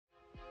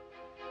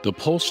The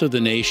pulse of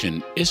the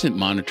nation isn't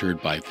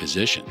monitored by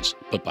physicians,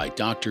 but by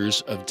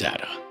doctors of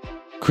data.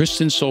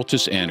 Kristen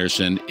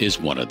Soltis-Anderson is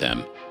one of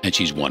them, and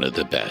she's one of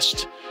the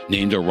best.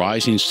 Named a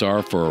rising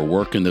star for her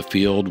work in the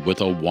field with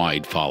a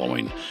wide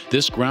following,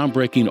 this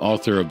groundbreaking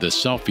author of The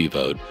Selfie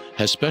Vote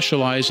has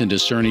specialized in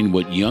discerning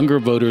what younger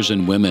voters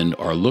and women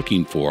are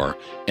looking for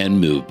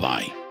and moved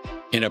by.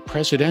 In a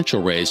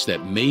presidential race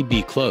that may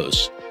be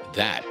close,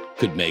 that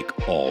could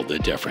make all the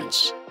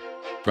difference.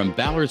 From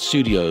Ballard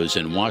Studios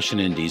in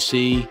Washington,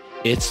 D.C.,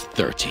 it's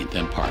 13th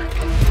and Park.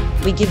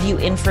 We give you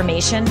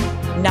information,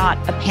 not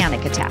a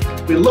panic attack.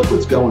 I mean, look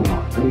what's going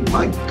on. I mean,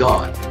 my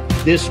God.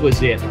 This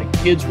was it. My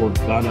kids were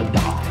gonna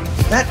die.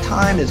 That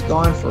time is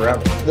gone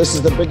forever. This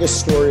is the biggest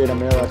story in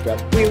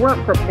America. We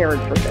weren't prepared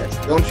for this.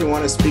 Don't you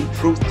want to speak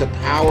truth to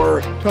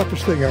power?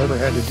 Toughest thing I ever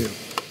had to do.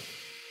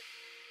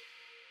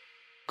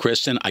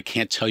 Kristen, I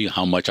can't tell you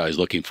how much I was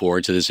looking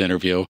forward to this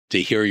interview,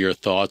 to hear your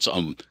thoughts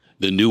on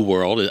the new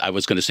world. I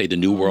was going to say the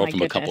new world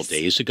from a couple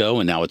days ago,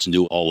 and now it's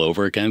new all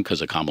over again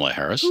because of Kamala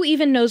Harris. Who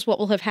even knows what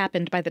will have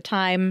happened by the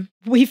time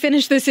we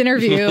finish this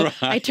interview?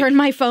 Right. I turn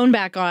my phone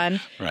back on.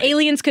 Right.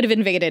 Aliens could have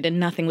invaded, and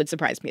nothing would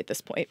surprise me at this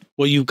point.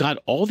 Well, you've got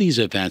all these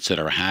events that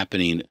are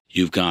happening.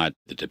 You've got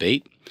the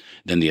debate,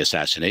 then the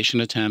assassination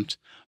attempt,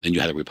 then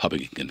you had the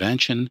Republican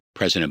convention,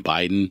 President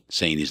Biden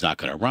saying he's not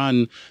going to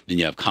run. Then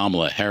you have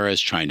Kamala Harris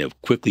trying to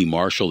quickly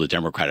marshal the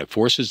Democratic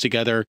forces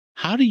together.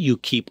 How do you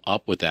keep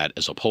up with that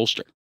as a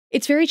pollster?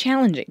 It's very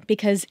challenging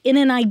because in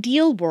an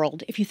ideal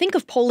world, if you think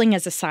of polling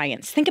as a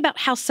science, think about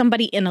how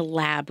somebody in a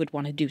lab would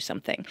want to do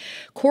something.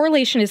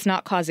 Correlation is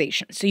not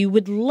causation. So you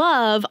would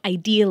love,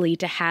 ideally,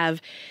 to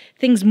have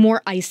things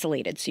more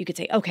isolated. So you could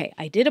say, okay,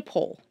 I did a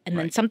poll and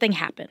then something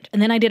happened.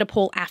 And then I did a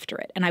poll after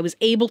it. And I was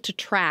able to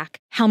track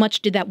how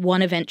much did that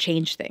one event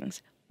change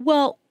things.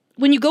 Well,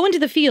 when you go into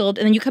the field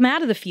and then you come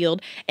out of the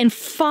field and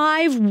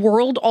 5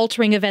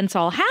 world-altering events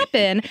all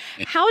happen,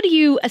 how do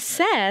you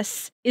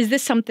assess, is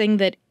this something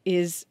that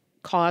is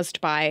caused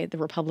by the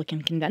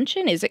Republican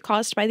convention? Is it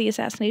caused by the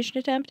assassination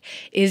attempt?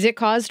 Is it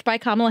caused by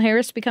Kamala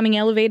Harris becoming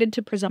elevated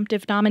to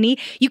presumptive nominee?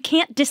 You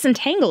can't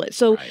disentangle it.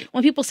 So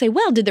when people say,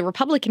 well, did the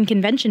Republican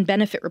convention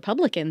benefit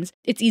Republicans?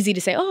 It's easy to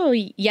say, oh,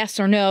 yes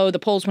or no, the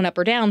polls went up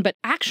or down. But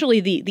actually,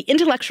 the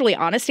intellectually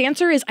honest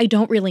answer is I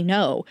don't really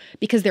know,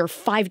 because there are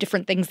 5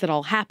 different things that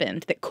all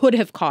happened that could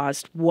have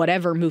caused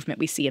whatever movement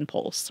we see in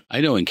polls.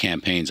 I know in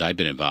campaigns I've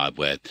been involved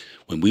with,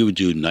 when we would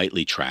do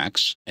nightly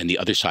tracks and the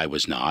other side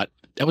was not,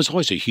 that was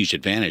always a huge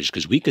advantage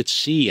because we could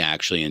see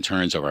actually in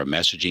terms of our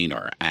messaging,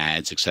 our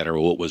ads, et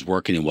cetera, what was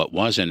working and what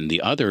wasn't. And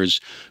the others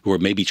who were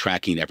maybe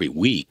tracking every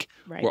week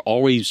were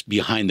always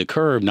behind the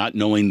curve, not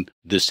knowing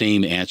the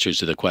same answers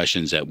to the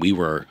questions that we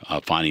were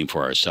finding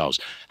for ourselves.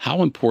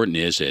 How important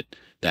is it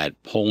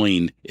that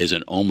polling is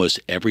an almost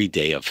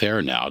everyday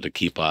affair now to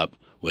keep up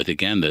with,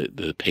 again,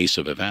 the pace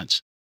of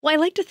events? Well, I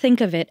like to think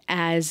of it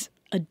as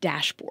a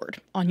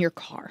dashboard on your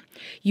car.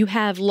 You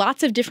have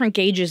lots of different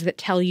gauges that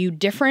tell you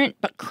different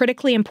but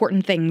critically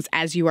important things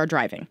as you are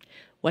driving.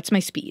 What's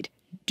my speed?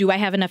 Do I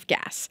have enough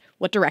gas?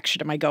 What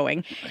direction am I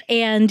going?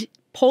 And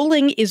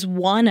polling is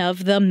one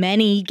of the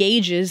many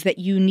gauges that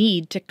you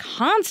need to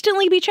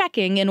constantly be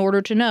checking in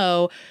order to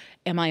know,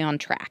 am I on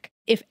track?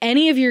 If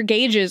any of your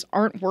gauges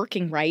aren't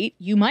working right,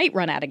 you might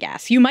run out of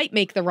gas. You might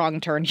make the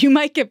wrong turn. You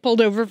might get pulled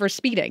over for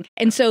speeding.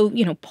 And so,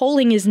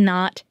 polling is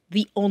not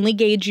the only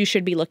gauge you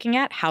should be looking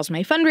at. How's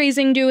my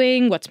fundraising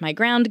doing? What's my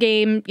ground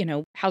game?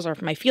 How's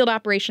my field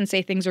operations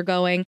say things are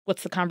going?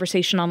 What's the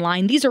conversation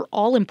online? These are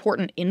all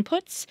important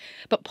inputs,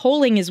 but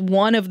polling is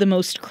one of the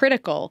most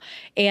critical.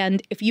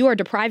 And if you are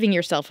depriving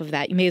yourself of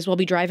that, you may as well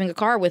be driving a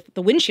car with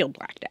the windshield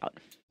blacked out.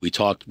 We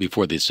talked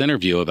before this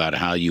interview about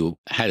how you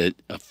had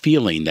a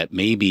feeling that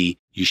maybe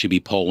you should be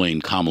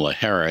polling Kamala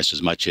Harris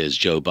as much as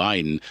Joe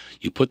Biden.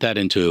 You put that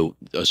into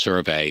a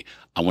survey.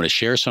 I want to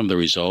share some of the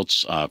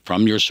results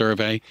from your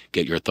survey,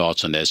 get your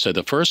thoughts on this. So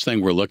the first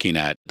thing we're looking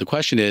at, the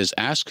question is,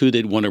 ask who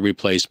they'd want to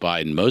replace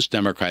Biden. Most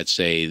Democrats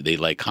say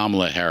they'd like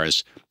Kamala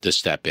Harris to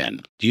step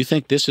in. Do you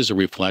think this is a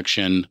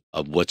reflection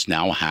of what's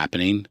now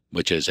happening,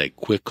 which is a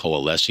quick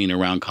coalescing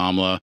around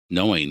Kamala,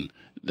 knowing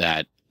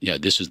that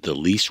this is the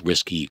least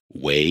risky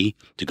way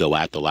to go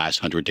at the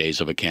last 100 days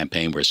of a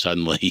campaign where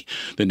suddenly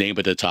the name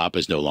at the top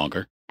is no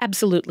longer?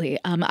 Absolutely.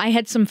 I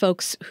had some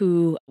folks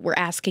who were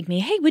asking me,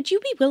 hey, would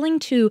you be willing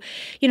to,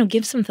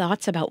 give some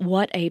thoughts about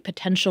what a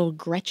potential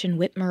Gretchen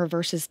Whitmer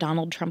versus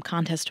Donald Trump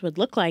contest would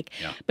look like?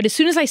 Yeah. But as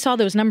soon as I saw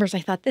those numbers, I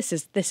thought this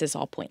is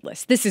all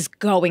pointless. This is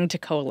going to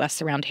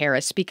coalesce around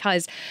Harris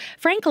because,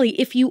 frankly,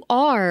 if you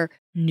are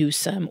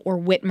Newsom or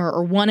Whitmer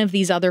or one of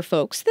these other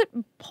folks that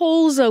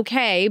polls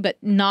okay, but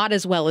not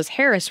as well as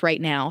Harris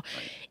right now,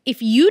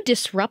 if you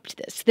disrupt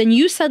this, then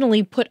you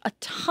suddenly put a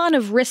ton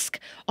of risk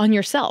on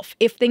yourself.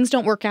 If things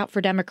don't work out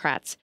for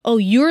Democrats, oh,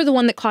 you're the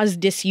one that caused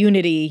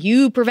disunity.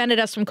 You prevented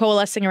us from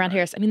coalescing around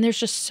Harris. I mean, there's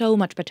just so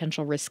much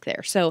potential risk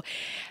there. So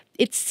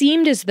it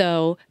seemed as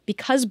though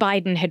because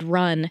Biden had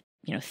run,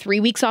 3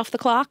 weeks off the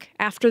clock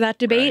after that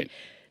debate,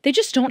 They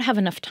just don't have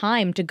enough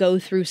time to go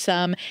through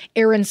some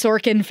Aaron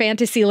Sorkin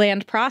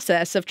Fantasyland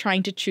process of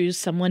trying to choose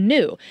someone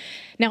new.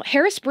 Now,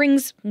 Harris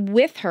brings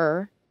with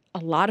her a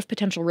lot of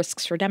potential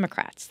risks for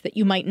Democrats that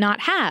you might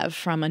not have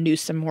from a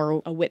Newsom or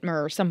a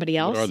Whitmer or somebody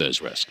else. What are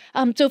those risks?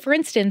 So, for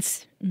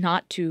instance,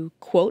 not to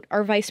quote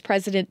our vice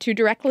president too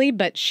directly,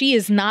 but she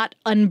is not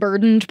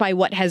unburdened by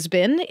what has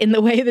been in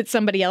the way that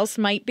somebody else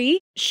might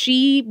be.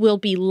 She will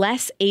be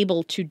less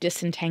able to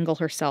disentangle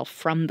herself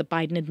from the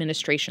Biden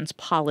administration's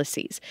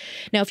policies.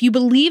 Now, if you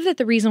believe that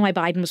the reason why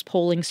Biden was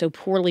polling so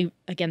poorly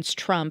against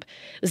Trump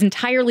was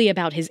entirely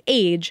about his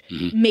age,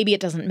 maybe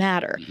it doesn't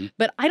matter.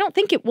 But I don't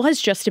think it was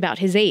just about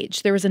his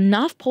age. There was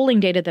enough polling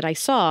data that I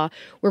saw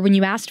where when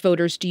you asked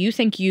voters, do you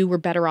think you were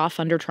better off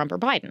under Trump or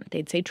Biden?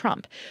 They'd say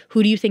Trump.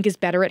 Who do you think is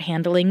better at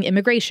handling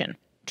immigration?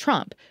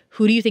 Trump.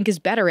 Who do you think is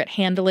better at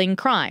handling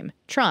crime?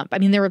 Trump. I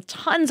mean, there are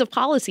tons of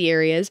policy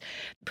areas,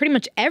 pretty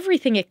much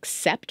everything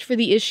except for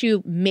the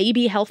issue,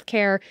 maybe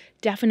healthcare,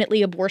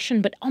 definitely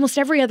abortion, but almost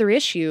every other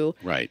issue.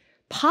 Right.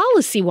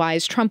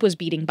 Policy-wise, Trump was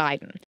beating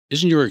Biden.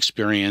 Isn't your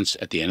experience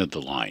at the end of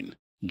the line,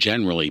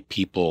 generally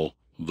people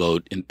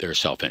vote in their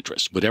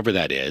self-interest, whatever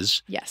that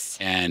is? Yes.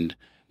 And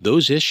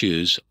those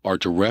issues are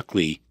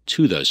directly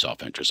to those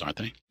self-interests, aren't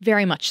they?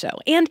 Very much so.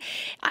 And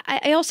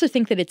I also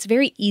think that it's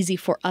very easy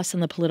for us in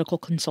the political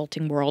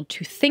consulting world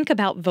to think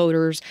about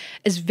voters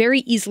as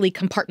very easily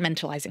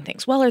compartmentalizing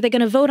things. Well, are they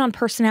going to vote on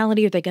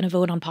personality or are they going to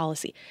vote on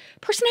policy?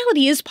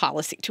 Personality is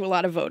policy to a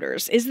lot of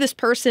voters. Is this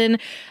person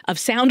of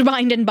sound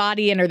mind and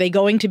body, and are they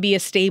going to be a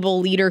stable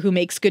leader who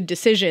makes good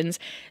decisions?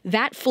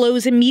 That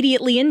flows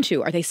immediately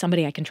into, are they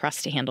somebody I can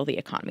trust to handle the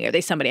economy? Are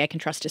they somebody I can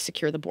trust to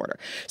secure the border?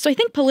 So I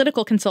think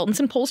political consultants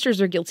and pollsters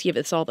are guilty of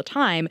this all the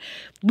time.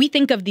 We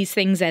think of these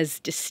things as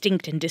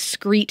distinct and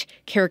discrete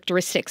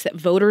characteristics that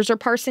voters are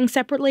parsing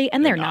separately,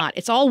 and they're not.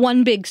 It's all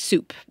one big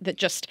soup that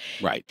just,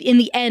 in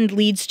the end,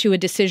 leads to a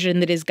decision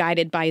that is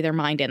guided by their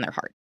mind and their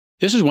heart.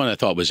 This is one I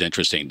thought was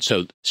interesting.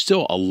 So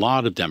still a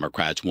lot of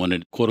Democrats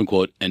wanted, quote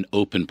unquote, an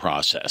open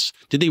process.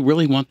 Did they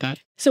really want that?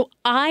 So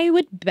I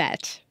would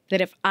bet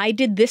that if I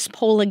did this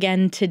poll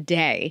again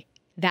today,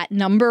 that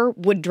number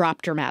would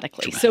drop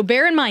dramatically. So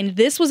bear in mind,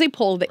 this was a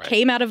poll that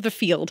came out of the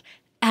field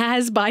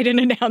as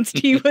Biden announced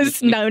he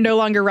was no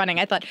longer running.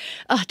 I thought,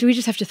 do we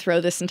just have to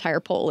throw this entire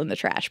poll in the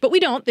trash? But we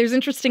don't. There's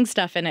interesting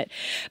stuff in it.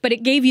 But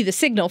it gave you the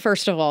signal,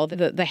 first of all,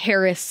 that the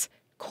Harris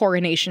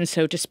coronation,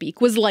 so to speak,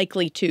 was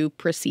likely to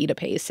proceed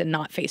apace and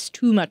not face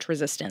too much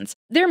resistance.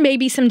 There may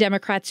be some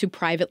Democrats who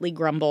privately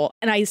grumble,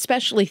 and I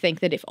especially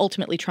think that if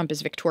ultimately Trump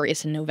is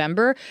victorious in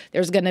November,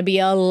 there's going to be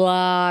a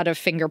lot of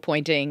finger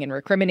pointing and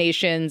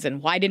recriminations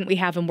and why didn't we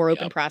have a more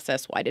open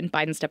process? Why didn't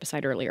Biden step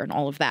aside earlier and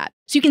all of that?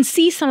 So you can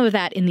see some of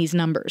that in these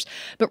numbers.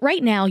 But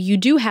right now, you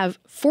do have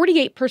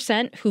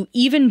 48% who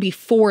even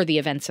before the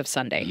events of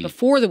Sunday,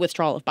 before the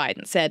withdrawal of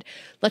Biden, said,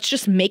 let's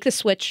just make the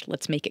switch,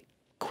 let's make it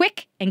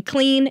quick and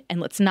clean, and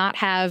let's not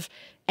have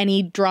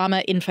any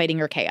drama, infighting,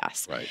 or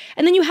chaos.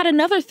 And then you had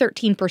another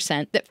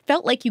 13% that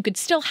felt like you could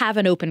still have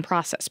an open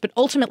process, but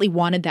ultimately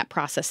wanted that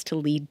process to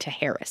lead to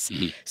Harris.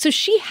 So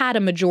she had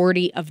a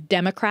majority of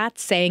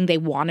Democrats saying they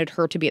wanted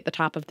her to be at the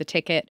top of the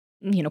ticket,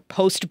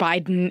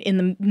 post-Biden in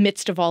the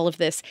midst of all of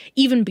this,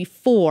 even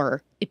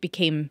before it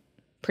became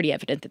pretty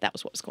evident that that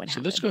was what was going to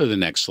happen. So let's go to the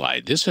next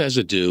slide. This has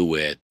to do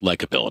with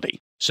likability.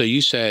 So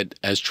you said,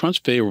 as Trump's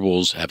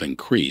favorables have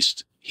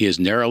increased, he has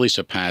narrowly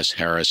surpassed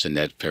Harris in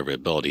net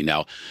favorability.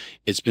 Now,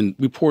 it's been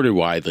reported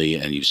widely,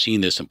 and you've seen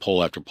this in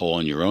poll after poll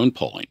in your own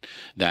polling,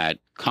 that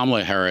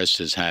Kamala Harris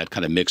has had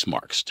kind of mixed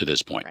marks to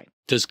this point.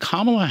 Does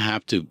Kamala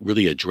have to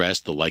really address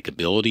the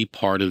likability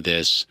part of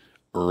this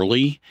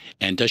early?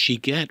 And does she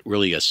get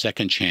really a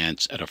second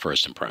chance at a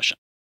first impression?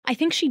 I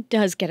think she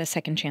does get a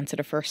second chance at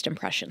a first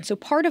impression. So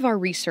part of our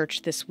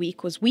research this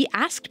week was we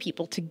asked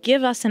people to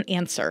give us an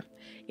answer.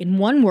 In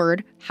one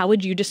word, how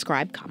would you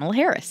describe Kamala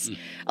Harris?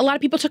 A lot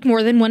of people took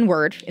more than one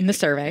word in the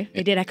survey.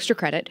 They did extra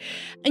credit.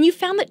 And you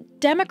found that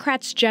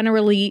Democrats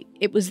generally,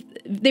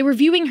 they were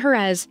viewing her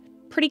as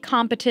pretty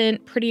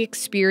competent, pretty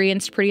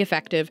experienced, pretty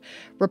effective.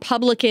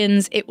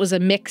 Republicans, it was a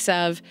mix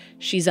of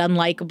she's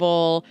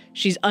unlikable,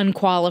 she's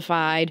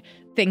unqualified,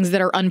 things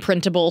that are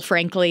unprintable,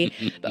 frankly.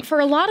 But for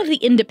a lot of the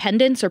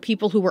independents or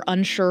people who were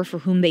unsure for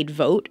whom they'd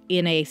vote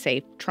in a,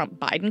 say,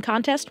 Trump-Biden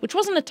contest, which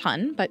wasn't a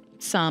ton, but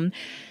some,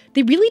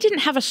 they really didn't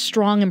have a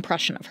strong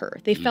impression of her.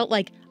 They felt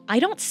like, I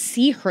don't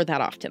see her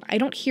that often. I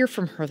don't hear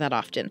from her that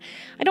often.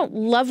 I don't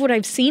love what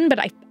I've seen, but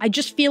I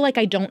just feel like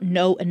I don't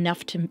know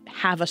enough to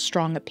have a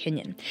strong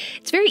opinion.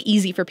 It's very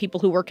easy for people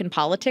who work in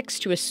politics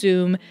to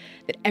assume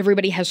that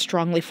everybody has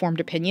strongly formed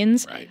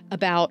opinions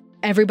about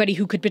everybody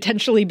who could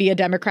potentially be a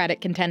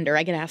Democratic contender.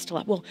 I get asked a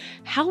lot, well,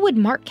 how would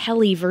Mark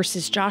Kelly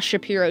versus Josh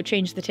Shapiro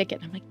change the ticket?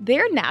 I'm like,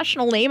 their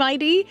national name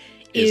ID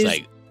is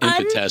like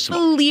infinitesimal,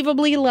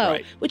 unbelievably low,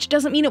 which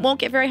doesn't mean it won't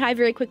get very high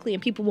very quickly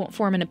and people won't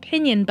form an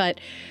opinion, but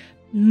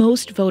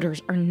most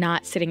voters are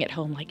not sitting at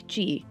home like,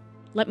 gee,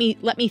 let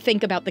me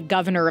think about the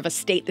governor of a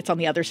state that's on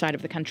the other side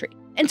of the country.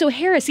 And so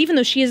Harris, even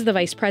though she is the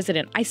vice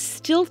president, I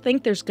still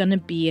think there's going to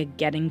be a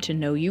getting to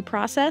know you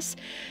process.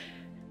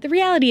 The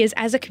reality is,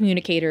 as a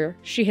communicator,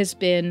 she has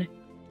been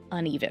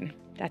uneven.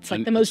 That's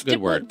like the most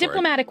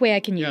diplomatic way I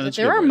can use it.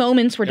 There are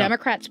moments where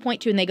Democrats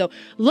point to and they go,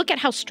 look at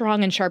how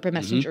strong and sharp a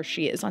messenger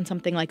she is on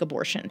something like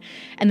abortion.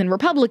 And then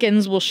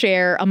Republicans will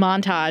share a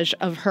montage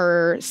of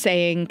her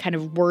saying kind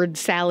of word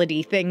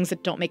salad-y things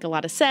that don't make a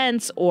lot of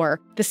sense or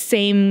the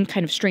same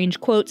kind of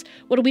strange quotes.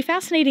 What'll be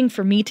fascinating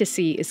for me to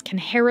see is, can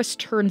Harris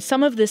turn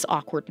some of this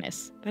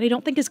awkwardness that I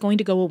don't think is going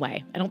to go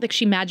away? I don't think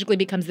she magically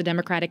becomes the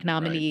Democratic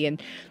nominee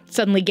and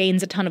suddenly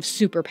gains a ton of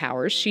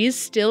superpowers. She's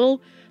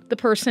still the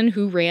person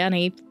who ran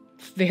a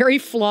very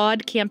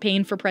flawed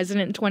campaign for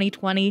president in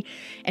 2020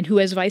 and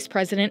who as vice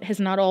president has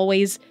not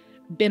always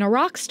been a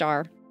rock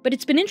star. But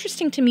it's been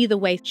interesting to me the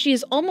way she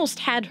has almost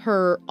had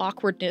her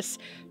awkwardness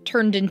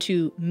turned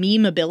into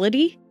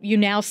memeability. You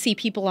now see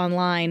people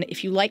online,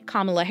 if you like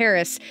Kamala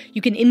Harris,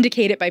 you can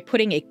indicate it by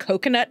putting a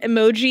coconut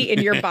emoji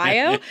in your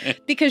bio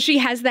because she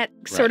has that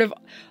sort of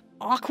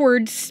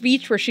awkward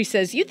speech where she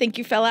says, you think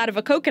you fell out of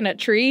a coconut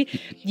tree.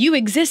 You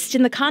exist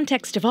in the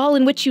context of all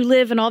in which you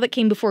live and all that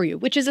came before you,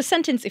 which is a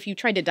sentence, if you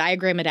tried to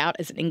diagram it out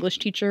as an English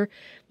teacher,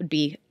 would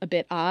be a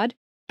bit odd.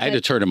 I had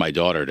to turn to my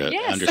daughter to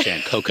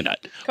understand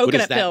coconut. Coconut what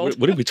is that? pill.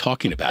 What are we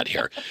talking about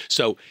here?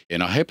 So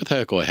in a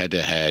hypothetical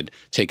head-to-head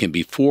taken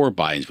before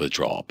Biden's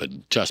withdrawal,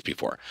 but just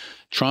before,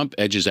 Trump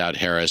edges out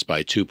Harris by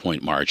a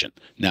 2-point margin.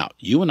 Now,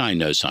 you and I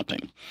know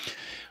something.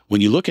 When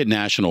you look at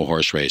national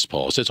horse race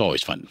polls, it's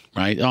always fun,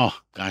 right? Oh,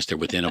 gosh, they're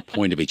within a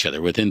point of each other,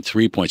 within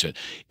 3 points.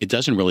 It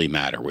doesn't really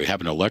matter. We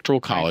have an electoral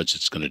college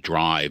that's going to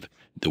drive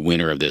the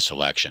winner of this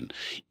election.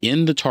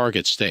 In the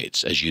target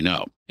states, as you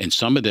know, and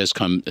some of this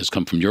has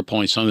come from your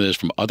polling, some of this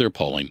from other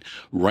polling,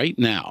 right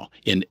now,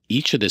 in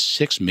each of the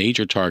 6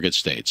 major target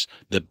states,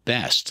 the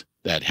best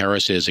that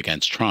Harris is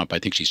against Trump, I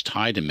think she's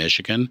tied in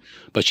Michigan,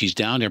 but she's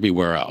down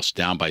everywhere else,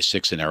 down by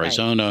 6 in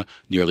Arizona,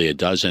 nearly a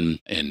dozen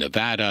in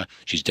Nevada.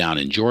 She's down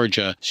in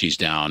Georgia. She's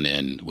down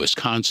in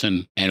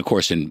Wisconsin. And of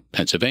course, in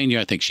Pennsylvania,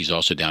 I think she's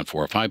also down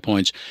 4 or 5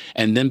 points.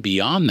 And then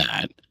beyond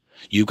that,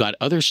 you've got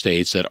other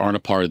states that aren't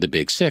a part of the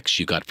big 6.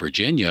 You've got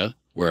Virginia,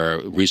 where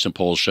recent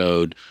polls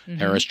showed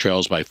Harris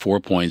trails by 4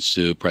 points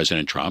to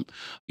President Trump.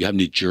 You have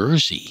New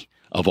Jersey,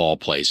 of all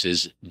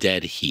places,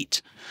 dead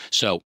heat.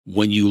 So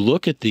when you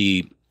look at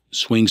the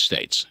swing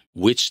states,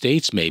 which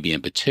states maybe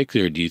in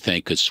particular do you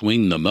think could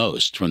swing the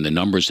most from the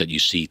numbers that you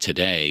see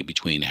today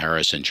between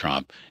Harris and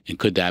Trump? And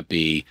could that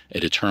be a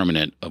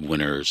determinant of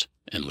winners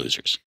and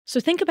losers?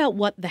 So think about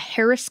what the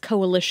Harris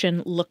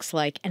coalition looks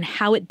like and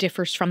how it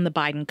differs from the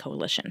Biden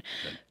coalition.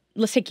 Okay.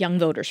 Let's take young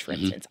voters, for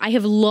instance. I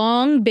have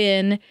long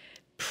been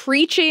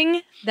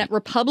preaching that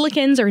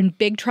Republicans are in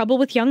big trouble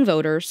with young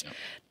voters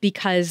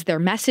because their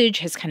message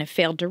has kind of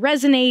failed to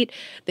resonate,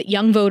 that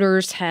young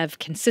voters have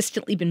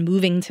consistently been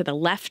moving to the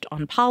left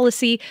on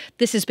policy.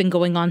 This has been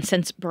going on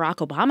since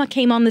Barack Obama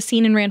came on the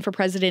scene and ran for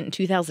president in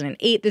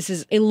 2008. This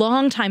is a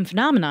long-time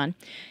phenomenon.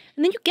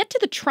 And then you get to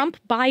the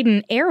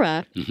Trump-Biden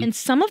era, and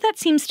some of that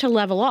seems to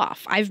level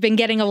off. I've been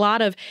getting a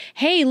lot of,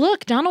 hey,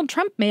 look, Donald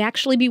Trump may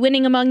actually be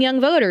winning among young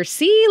voters.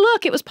 See,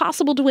 look, it was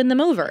possible to win them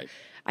over. Right.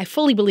 I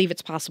fully believe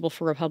it's possible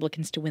for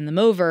Republicans to win them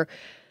over.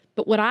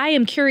 But what I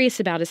am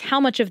curious about is how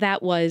much of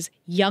that was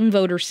young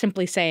voters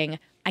simply saying,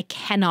 I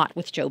cannot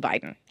with Joe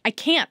Biden. I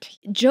can't.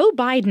 Joe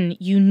Biden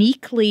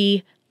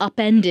uniquely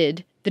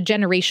upended the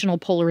generational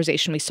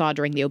polarization we saw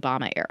during the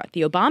Obama era.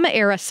 The Obama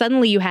era,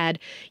 suddenly you had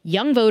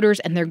young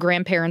voters and their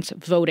grandparents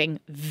voting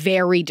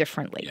very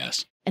differently.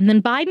 Yes. And then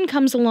Biden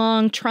comes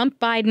along, Trump,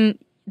 Biden,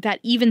 that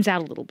evens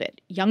out a little bit.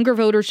 Younger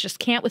voters just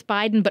can't with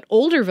Biden, but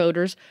older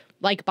voters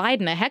like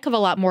Biden a heck of a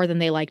lot more than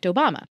they liked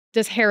Obama.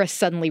 Does Harris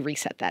suddenly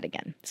reset that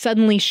again?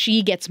 Suddenly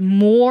she gets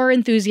more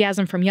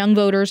enthusiasm from young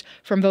voters,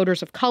 from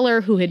voters of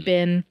color who had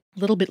been a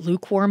little bit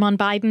lukewarm on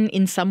Biden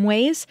in some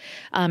ways,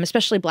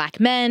 especially Black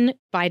men.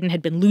 Biden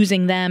had been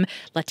losing them.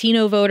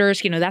 Latino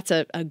voters, that's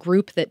a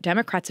group that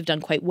Democrats have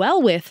done quite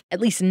well with, at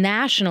least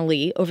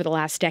nationally over the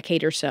last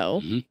decade or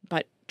so.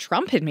 But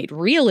Trump had made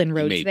real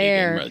inroads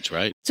there. Big inroads,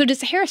 right? So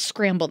does Harris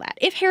scramble that?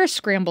 If Harris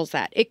scrambles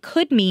that, it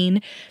could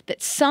mean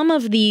that some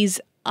of these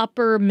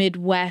upper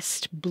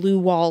Midwest blue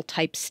wall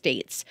type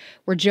states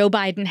where Joe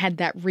Biden had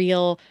that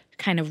real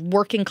kind of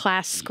working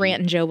class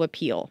Scranton Joe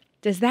appeal,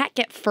 does that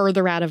get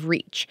further out of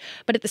reach?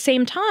 But at the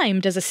same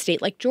time, does a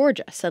state like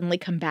Georgia suddenly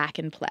come back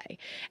and play?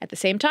 At the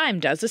same time,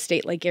 does a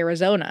state like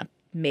Arizona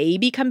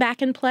maybe come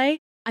back and play?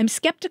 I'm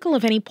skeptical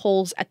of any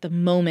polls at the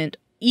moment,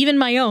 even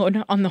my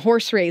own, on the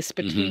horse race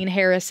between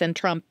Harris and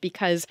Trump,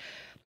 because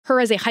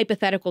her as a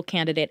hypothetical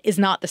candidate is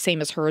not the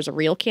same as her as a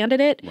real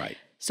candidate. Right.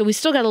 So we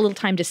still got a little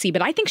time to see,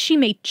 but I think she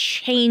may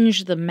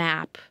change the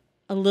map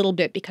a little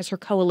bit because her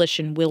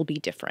coalition will be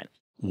different.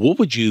 What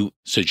would you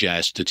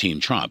suggest to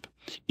Team Trump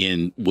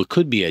in what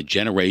could be a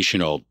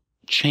generational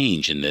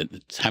change in the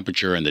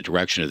temperature and the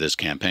direction of this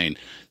campaign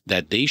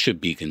that they should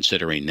be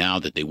considering now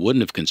that they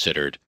wouldn't have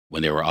considered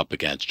when they were up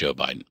against Joe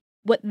Biden?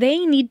 What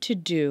they need to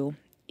do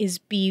is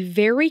be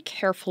very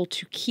careful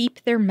to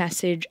keep their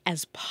message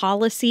as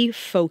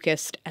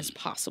policy-focused as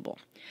possible.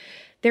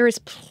 There is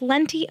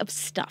plenty of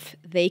stuff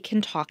they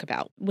can talk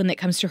about when it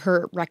comes to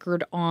her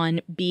record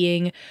on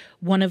being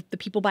one of the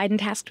people Biden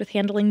tasked with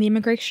handling the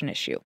immigration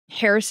issue.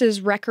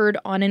 Harris's record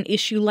on an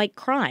issue like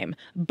crime.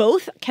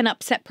 Both can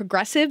upset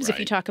progressives if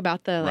you talk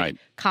about the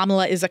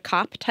Kamala is a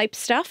cop type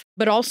stuff,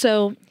 but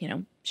also,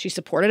 she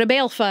supported a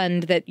bail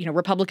fund that,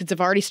 Republicans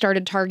have already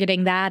started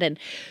targeting that. And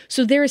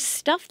so there is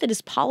stuff that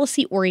is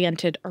policy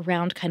oriented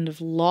around kind of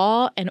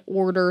law and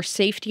order,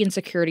 safety and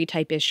security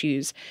type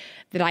issues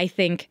that I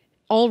think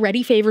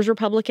already favors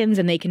Republicans,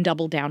 and they can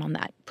double down on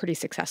that pretty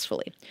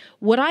successfully.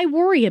 What I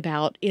worry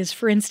about is,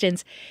 for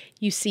instance,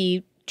 you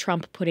see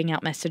Trump putting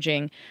out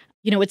messaging.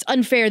 It's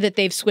unfair that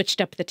they've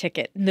switched up the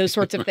ticket and those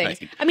sorts of things.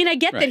 I mean, I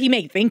get that he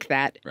may think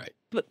that,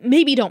 but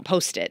maybe don't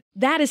post it.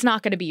 That is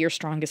not going to be your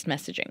strongest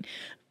messaging.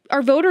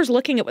 Are voters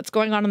looking at what's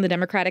going on the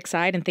Democratic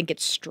side and think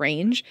it's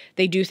strange?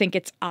 They do think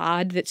it's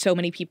odd that so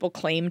many people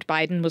claimed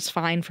Biden was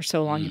fine for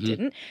so long and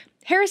didn't.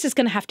 Harris is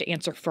going to have to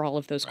answer for all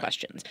of those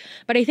questions.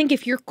 But I think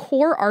if your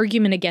core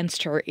argument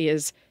against her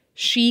is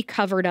she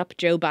covered up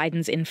Joe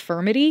Biden's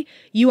infirmity,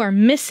 you are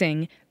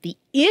missing the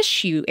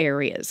issue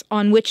areas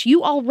on which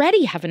you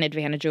already have an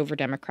advantage over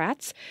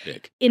Democrats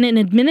in an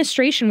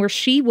administration where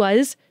she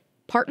was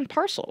part and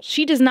parcel.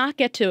 She does not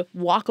get to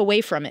walk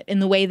away from it in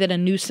the way that a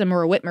Newsom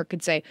or a Whitmer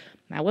could say,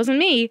 that wasn't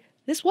me.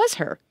 This was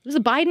her. It was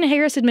a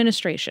Biden-Harris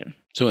administration.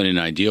 So in an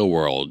ideal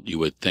world, you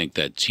would think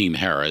that Team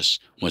Harris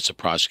wants to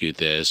prosecute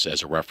this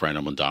as a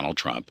referendum on Donald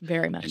Trump.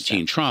 Very much and so.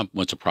 Team Trump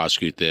wants to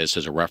prosecute this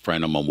as a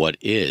referendum on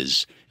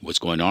what's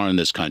going on in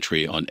this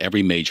country on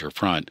every major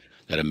front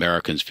that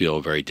Americans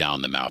feel very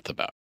down the mouth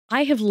about.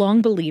 I have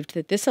long believed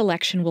that this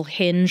election will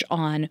hinge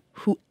on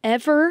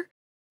whoever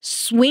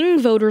swing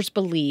voters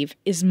believe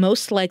is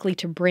most likely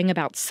to bring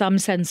about some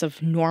sense of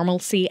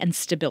normalcy and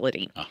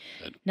stability.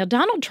 Now,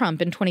 Donald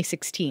Trump in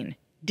 2016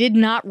 did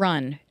not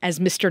run as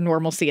Mr.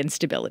 Normalcy and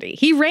Stability.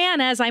 He ran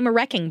as I'm a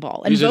wrecking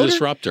ball. And he's a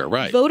disruptor,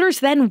 right.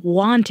 Voters then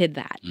wanted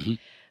that.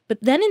 But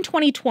then in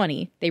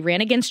 2020, they ran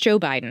against Joe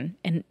Biden,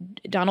 and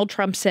Donald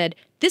Trump said,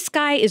 this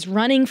guy is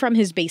running from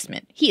his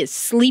basement. He is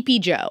Sleepy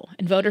Joe.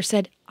 And voters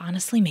said,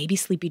 honestly, maybe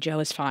Sleepy Joe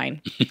is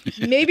fine.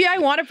 Maybe I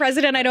want a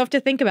president I don't have to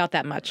think about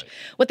that much.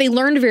 What they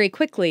learned very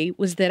quickly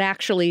was that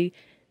actually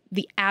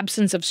the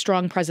absence of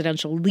strong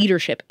presidential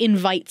leadership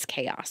invites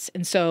chaos.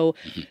 And so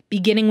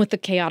beginning with the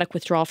chaotic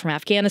withdrawal from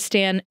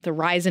Afghanistan, the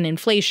rise in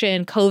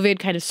inflation, COVID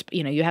kind of,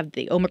 you have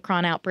the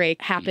Omicron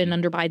outbreak happen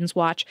under Biden's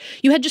watch.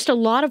 You had just a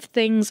lot of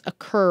things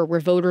occur where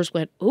voters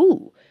went,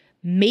 ooh,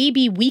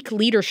 maybe weak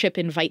leadership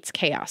invites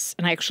chaos,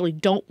 and I actually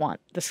don't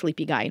want the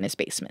sleepy guy in his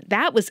basement.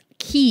 That was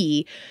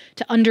key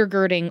to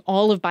undergirding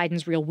all of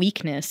Biden's real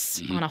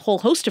weakness on a whole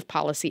host of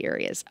policy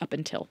areas up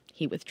until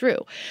he withdrew.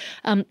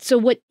 So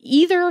what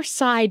either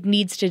side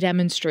needs to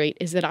demonstrate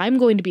is that I'm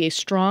going to be a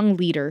strong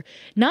leader,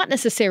 not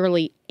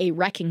necessarily a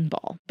wrecking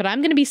ball, but I'm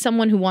going to be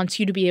someone who wants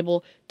you to be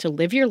able to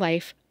live your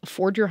life,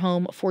 afford your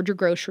home, afford your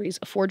groceries,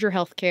 afford your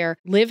health care,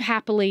 live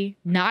happily,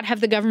 not have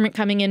the government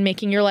coming in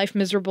making your life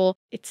miserable.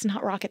 It's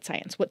not rocket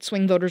science what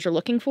swing voters are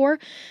looking for.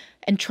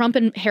 And Trump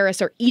and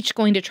Harris are each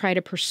going to try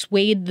to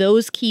persuade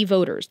those key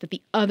voters that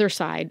the other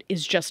side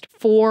is just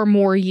 4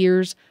 more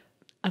years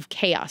of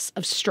chaos,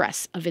 of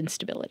stress, of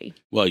instability.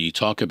 Well, you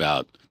talk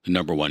about the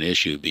number one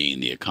issue being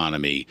the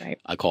economy. Right.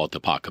 I call it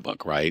the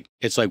pocketbook, right?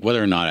 It's like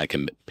whether or not I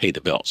can pay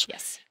the bills.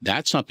 Yes.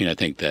 That's something I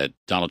think that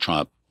Donald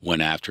Trump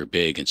went after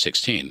big in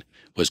 2016.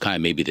 Was kind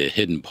of maybe the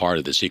hidden part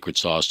of the secret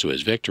sauce to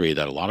his victory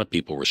that a lot of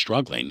people were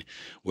struggling,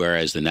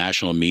 whereas the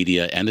national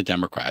media and the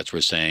Democrats were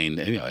saying,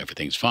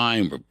 everything's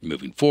fine, we're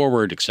moving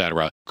forward, et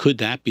cetera. Could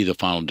that be the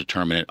final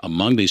determinant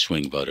among these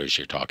swing voters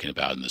you're talking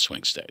about in the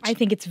swing states? I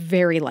think it's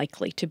very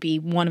likely to be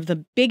one of the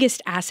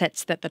biggest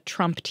assets that the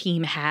Trump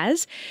team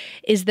has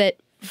is that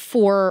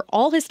for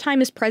all his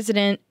time as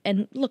president,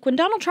 and look, when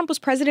Donald Trump was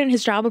president,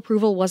 his job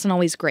approval wasn't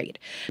always great.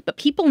 But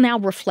people now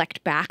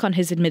reflect back on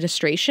his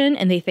administration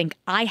and they think,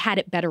 I had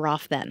it better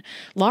off then.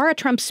 Lara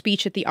Trump's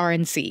speech at the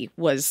RNC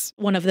was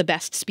one of the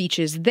best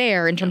speeches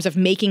there in terms of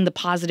making the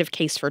positive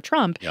case for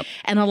Trump.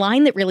 And a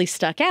line that really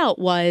stuck out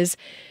was,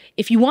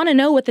 if you want to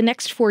know what the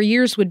next 4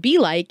 years would be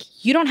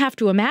like, you don't have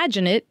to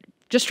imagine it.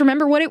 Just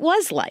remember what it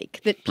was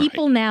like. That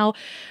people now,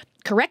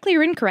 correctly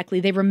or incorrectly,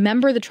 they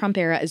remember the Trump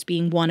era as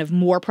being one of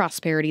more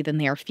prosperity than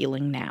they are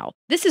feeling now.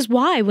 This is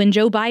why when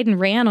Joe Biden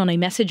ran on a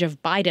message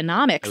of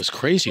Bidenomics, it was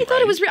crazy. I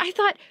thought it was. I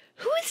thought,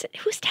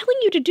 who's telling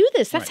you to do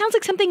this? That sounds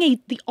like something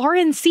the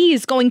RNC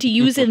is going to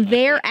use in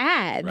their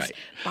ads.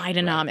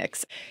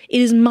 Bidenomics.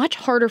 It is much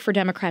harder for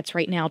Democrats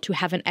right now to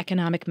have an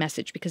economic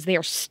message because they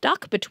are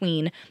stuck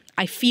between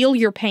I feel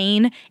your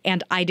pain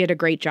and I did a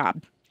great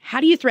job. How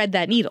do you thread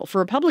that needle? For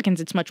Republicans,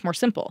 it's much more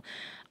simple.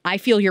 I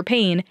feel your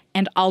pain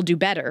and I'll do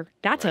better.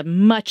 That's a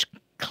much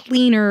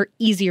cleaner,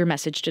 easier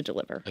message to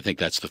deliver. I think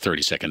that's the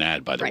 30-second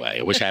ad, by the way.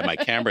 I wish I had my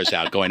cameras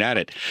out going at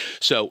it.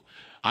 So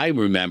I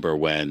remember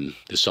when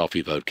the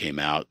selfie vote came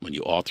out, when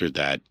you authored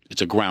that.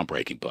 It's a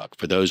groundbreaking book.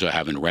 For those who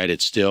haven't read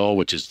it still,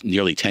 which is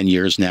nearly 10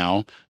 years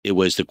now, it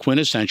was the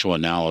quintessential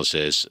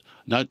analysis,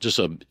 not just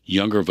of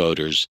younger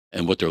voters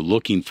and what they're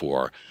looking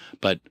for,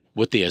 but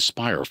what they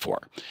aspire for.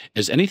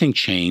 Has anything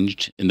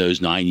changed in those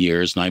 9+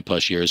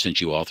 years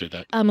since you authored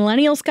that?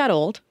 Millennials got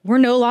old. We're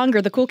no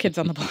longer the cool kids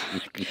on the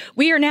block.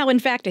 We are now, in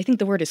fact, I think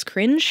the word is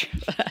cringe.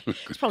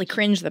 It's probably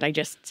cringe that I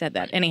just said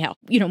that. Anyhow,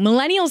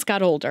 millennials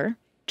got older.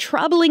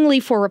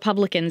 Troublingly for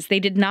Republicans, they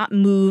did not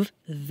move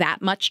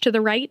that much to the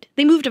right.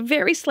 They moved a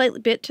very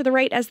slight bit to the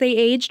right as they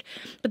aged,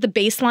 but the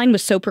baseline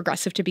was so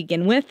progressive to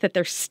begin with that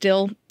they're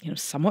still,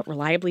 somewhat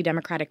reliably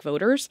Democratic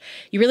voters.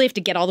 You really have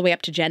to get all the way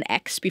up to Gen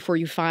X before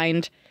you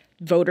find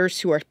voters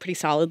who are pretty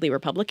solidly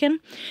Republican.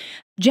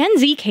 Gen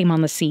Z came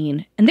on the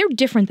scene, and they're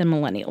different than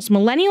millennials.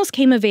 Millennials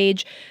came of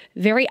age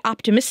very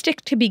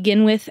optimistic to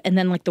begin with, and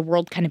then the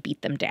world kind of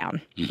beat them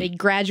down. Mm-hmm. They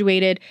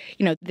graduated,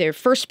 their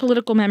first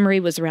political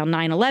memory was around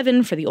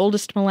 9/11 for the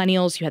oldest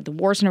millennials. You had the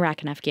wars in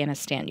Iraq and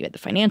Afghanistan. You had the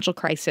financial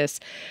crisis.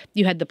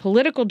 You had the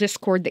political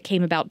discord that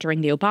came about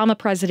during the Obama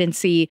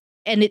presidency.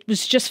 And it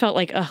was just felt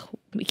like,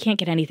 we can't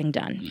get anything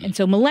done. Mm-hmm. And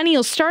so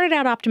millennials started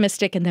out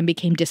optimistic and then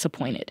became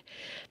disappointed.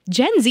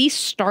 Gen Z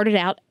started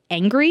out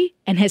angry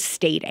and has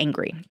stayed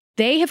angry.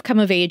 They have come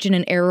of age in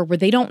an era where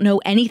they don't know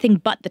anything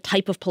but the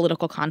type of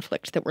political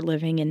conflict that we're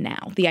living in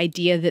now. The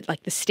idea that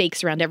the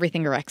stakes around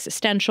everything are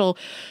existential.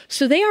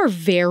 So they are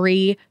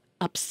very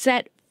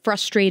upset,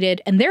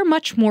 frustrated, and they're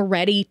much more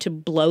ready to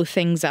blow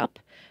things up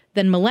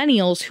than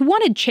millennials who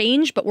wanted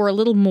change but were a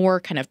little more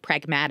kind of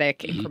pragmatic,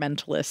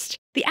 incrementalist.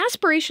 The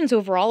aspirations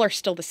overall are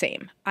still the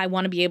same. I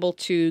want to be able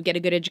to get a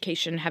good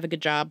education, have a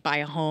good job, buy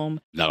a home.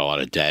 Not a lot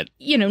of debt.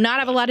 Not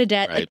have a lot of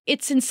debt. Right.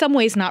 It's in some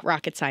ways not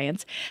rocket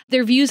science.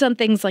 Their views on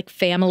things like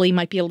family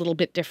might be a little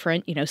bit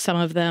different. Some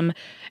of them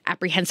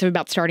apprehensive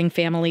about starting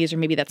families, or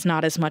maybe that's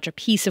not as much a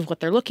piece of what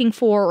they're looking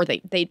for, or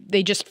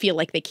they just feel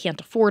like they can't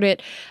afford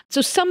it.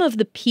 So some of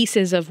the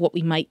pieces of what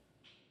we might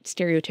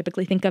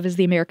stereotypically think of as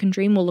the American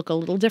dream will look a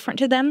little different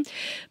to them.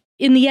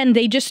 In the end,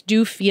 they just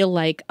do feel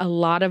like a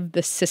lot of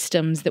the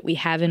systems that we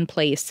have in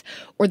place,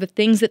 or the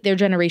things that their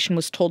generation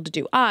was told to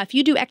do, if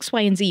you do X,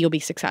 Y, and Z, you'll be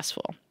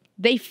successful.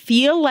 They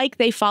feel like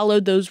they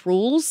followed those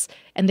rules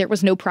and there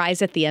was no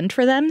prize at the end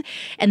for them.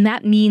 And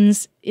that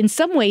means, in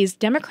some ways,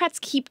 Democrats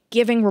keep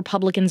giving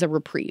Republicans a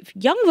reprieve.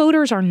 Young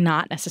voters are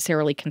not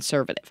necessarily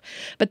conservative,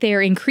 but they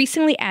are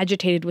increasingly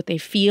agitated what they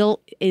feel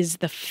is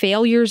the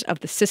failures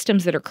of the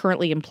systems that are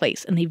currently in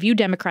place. And they view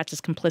Democrats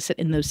as complicit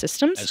in those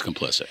systems. As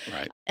complicit,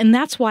 right. And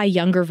that's why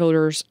younger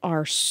voters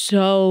are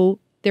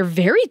they're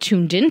very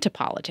tuned into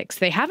politics.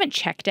 They haven't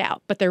checked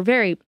out, but they're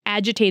very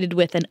agitated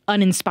with and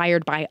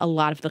uninspired by a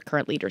lot of the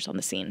current leaders on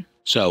the scene.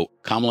 So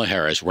Kamala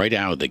Harris, right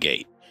out of the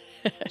gate,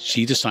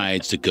 she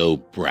decides to go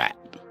brat.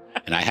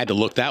 And I had to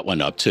look that one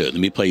up, too. Let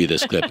me play you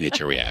this clip and get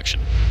your reaction.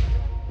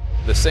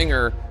 The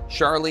singer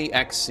Charli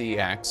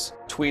XCX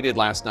tweeted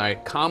last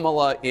night,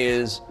 "Kamala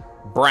is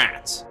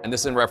brat." And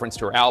this is in reference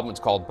to her album. It's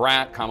called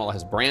Brat. Kamala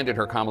has branded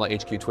her Kamala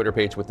HQ Twitter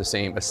page with the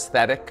same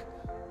aesthetic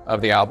of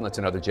the album. That's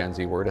another Gen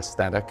Z word,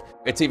 aesthetic.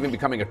 It's even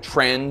becoming a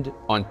trend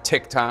on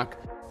TikTok.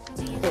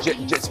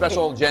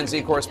 Special Gen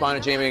Z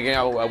correspondent Jamie,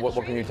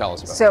 what can you tell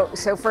us about?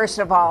 So first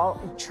of all,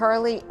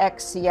 Charli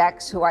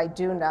XCX, who I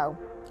do know,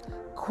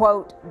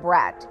 quote,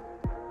 "Brat,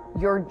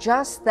 you're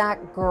just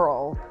that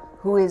girl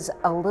who is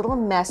a little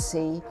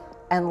messy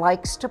and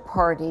likes to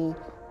party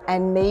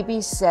and maybe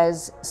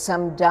says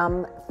some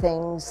dumb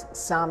things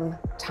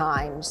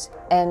sometimes,"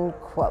 end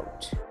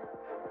quote.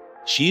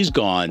 She's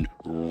gone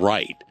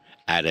right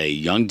at a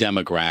young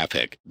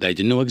demographic that I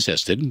didn't know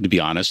existed, to be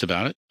honest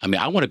about it. I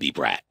mean, I want to be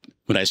brat.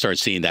 When I start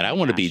seeing that, I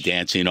want to be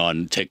dancing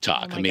on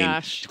TikTok.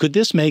 Could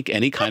this make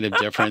any kind of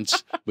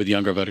difference with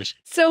younger voters?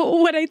 So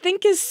what I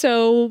think is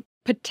so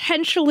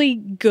potentially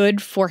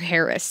good for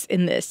Harris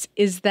in this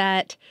is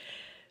that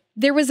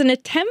there was an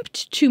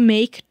attempt to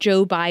make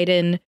Joe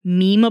Biden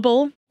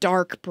memeable,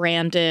 dark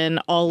Brandon,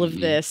 all of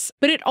this,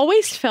 but it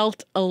always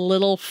felt a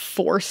little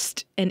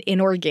forced and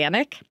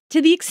inorganic.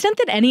 To the extent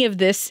that any of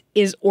this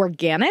is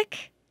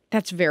organic,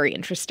 that's very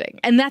interesting.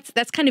 And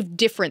that's kind of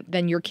different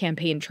than your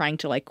campaign trying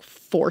to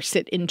force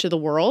it into the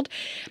world.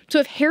 So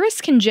if Harris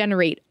can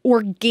generate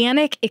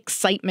organic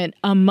excitement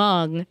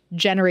among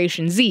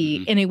Generation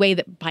Z in a way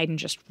that Biden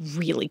just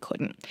really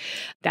couldn't,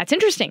 that's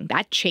interesting.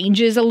 That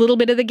changes a little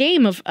bit of the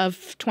game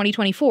of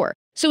 2024.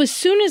 So as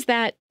soon as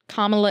that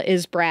Kamala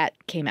is brat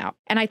came out,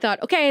 and I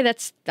thought, okay,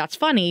 that's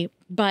funny,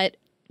 but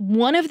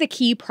one of the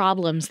key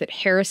problems that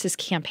Harris's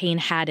campaign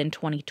had in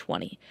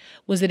 2020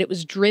 was that it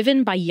was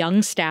driven by young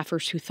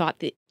staffers who thought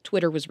that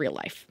Twitter was real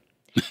life.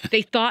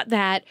 They thought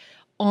that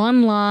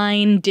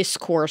online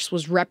discourse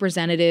was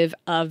representative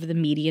of the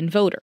median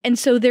voter. And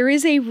so there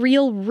is a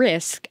real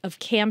risk of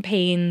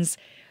campaigns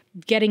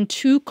getting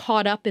too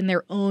caught up in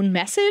their own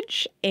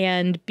message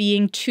and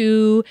being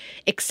too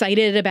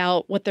excited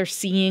about what they're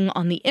seeing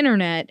on the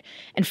internet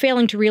and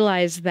failing to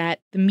realize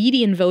that the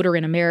median voter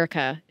in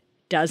America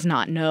does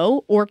not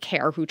know or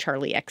care who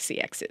Charli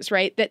XCX is,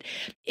 right? That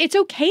it's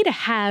okay to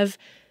have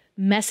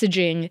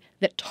messaging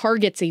that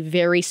targets a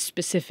very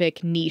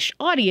specific niche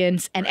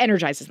audience and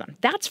energizes them.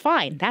 That's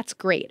fine. That's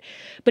great.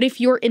 But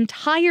if your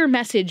entire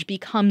message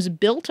becomes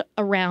built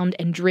around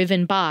and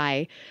driven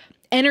by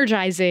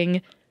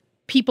energizing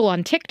people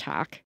on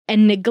TikTok,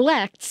 and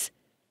neglects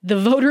the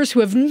voters who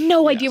have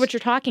no idea what you're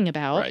talking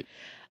about, right.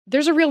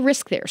 There's a real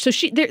risk there. So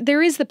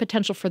there is the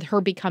potential for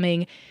her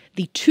becoming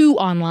the too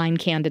online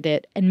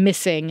candidate and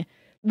missing.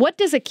 What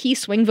does a key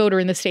swing voter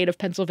in the state of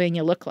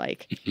Pennsylvania look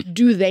like?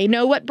 Do they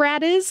know what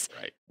Brat is?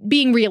 Right.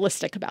 Being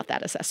realistic about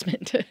that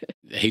assessment.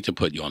 I hate to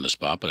put you on the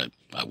spot, but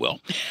I will.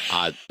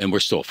 And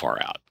we're still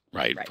far out,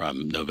 right,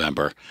 from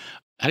November.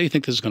 How do you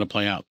think this is going to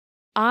play out?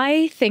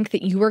 I think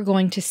that you are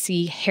going to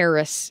see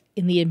Harris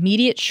in the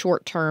immediate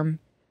short term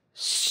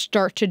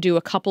start to do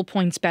a couple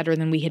points better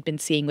than we had been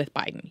seeing with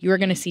Biden. You are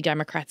going to see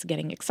Democrats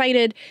getting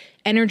excited.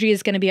 Energy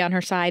is going to be on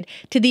her side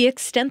to the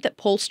extent that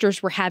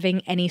pollsters were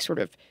having any sort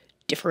of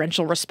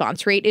differential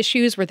response rate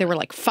issues where they were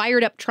like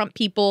fired up Trump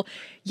people.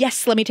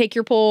 Yes, let me take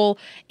your poll.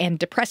 And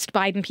depressed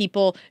Biden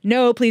people.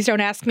 No, please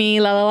don't ask me.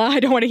 La, la, la. I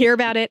don't want to hear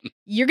about it.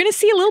 You're going to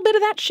see a little bit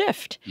of that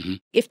shift. Mm-hmm.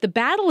 If the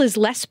battle is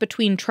less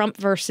between Trump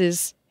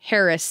versus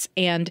Harris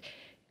and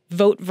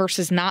vote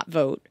versus not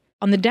vote,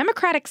 on the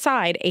Democratic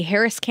side, a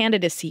Harris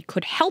candidacy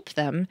could help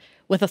them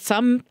with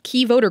some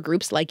key voter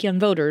groups like young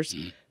voters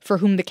for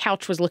whom the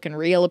couch was looking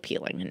real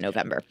appealing in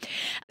November.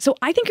 So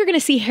I think you're going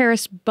to see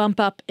Harris bump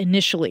up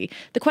initially.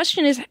 The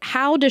question is,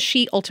 how does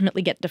she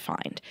ultimately get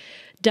defined?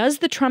 Does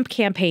the Trump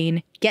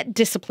campaign get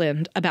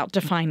disciplined about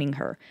defining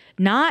her?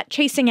 Not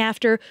chasing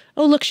after,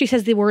 oh, look, she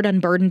says the word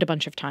unburdened a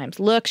bunch of times.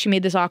 Look, she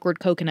made this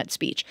awkward coconut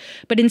speech.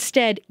 But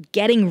instead,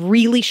 getting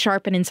really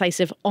sharp and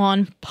incisive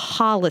on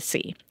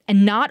policy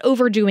and not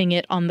overdoing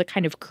it on the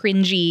kind of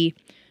cringy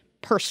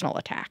personal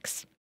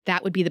attacks.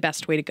 That would be the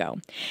best way to go.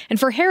 And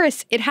for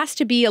Harris, it has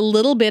to be a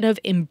little bit of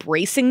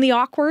embracing the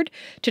awkward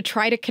to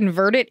try to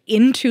convert it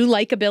into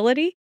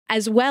likability,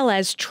 as well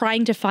as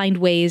trying to find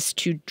ways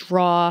to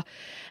draw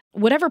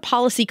whatever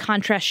policy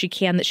contrast she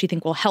can that she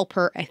think will help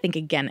her, I think,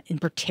 again, in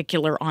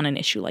particular on an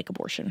issue like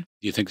abortion.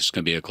 Do you think this is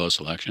going to be a close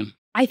election?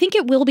 I think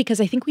it will because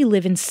I think we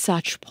live in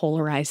such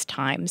polarized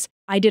times.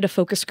 I did a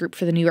focus group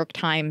for the New York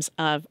Times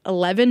of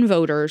 11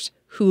 voters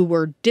who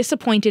were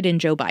disappointed in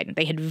Joe Biden.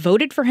 They had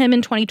voted for him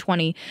in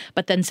 2020,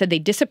 but then said they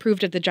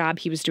disapproved of the job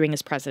he was doing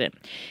as president.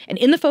 And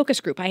in the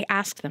focus group, I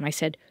asked them, I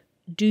said,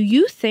 do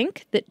you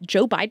think that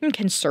Joe Biden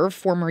can serve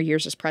 4 more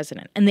years as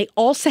president? And they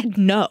all said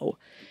no.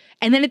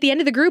 And then at the end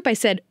of the group, I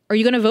said, are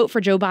you going to vote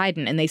for Joe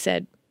Biden? And they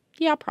said,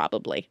 yeah,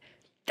 probably.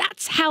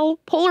 That's how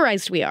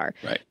polarized we are.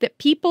 Right. That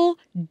people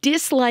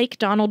dislike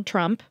Donald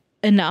Trump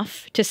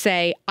enough to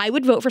say, I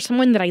would vote for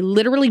someone that I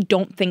literally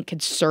don't think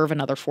could serve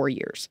another 4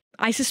 years.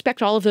 I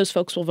suspect all of those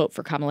folks will vote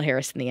for Kamala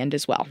Harris in the end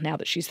as well, now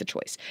that she's the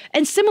choice.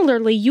 And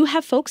similarly, you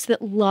have folks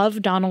that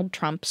love Donald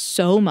Trump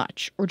so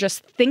much, or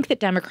just think that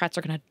Democrats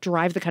are going to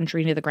drive the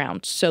country into the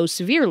ground so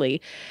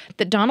severely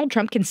that Donald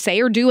Trump can say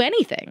or do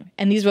anything.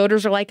 And these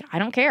voters are like, I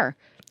don't care.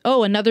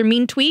 Oh, another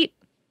mean tweet?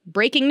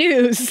 Breaking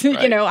news.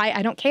 Right.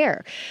 I don't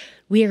care.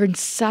 We are in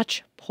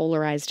such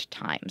polarized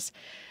times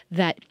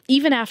that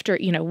even after,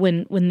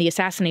 when the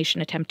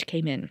assassination attempt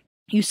came in,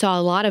 you saw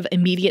a lot of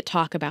immediate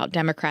talk about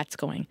Democrats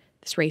going,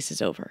 this race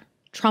is over.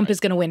 Trump is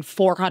going to win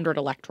 400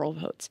 electoral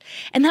votes.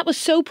 And that was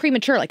so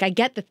premature. Like, I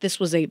get that this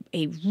was a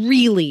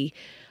really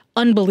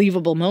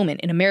unbelievable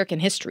moment in American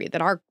history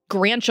that our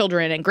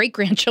grandchildren and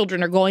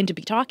great-grandchildren are going to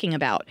be talking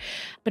about.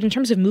 But in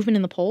terms of movement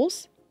in the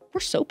polls, we're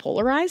so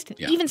polarized.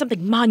 Yeah. Even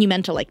something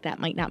monumental like that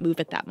might not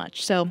move it that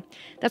much. So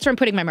that's where I'm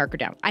putting my marker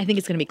down. I think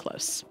it's going to be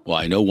close. Well,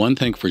 I know one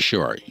thing for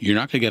sure. You're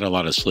not going to get a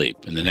lot of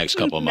sleep in the next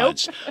couple of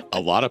months. A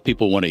lot of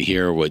people want to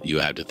hear what you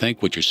have to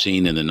think, what you're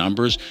seeing in the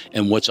numbers,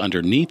 and what's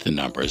underneath the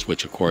numbers,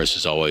 which, of course,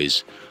 is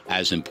always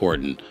as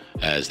important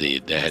as the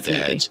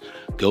head-to-heads.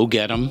 Go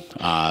get them.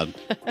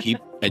 Keep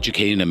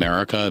educating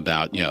America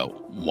about,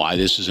 why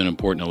this is an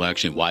important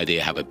election, why they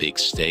have a big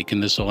stake in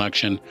this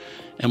election.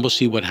 And we'll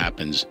see what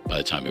happens by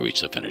the time we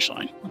reach the finish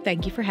line. Well,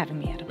 thank you for having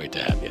me, Adam. Great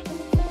to have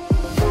you.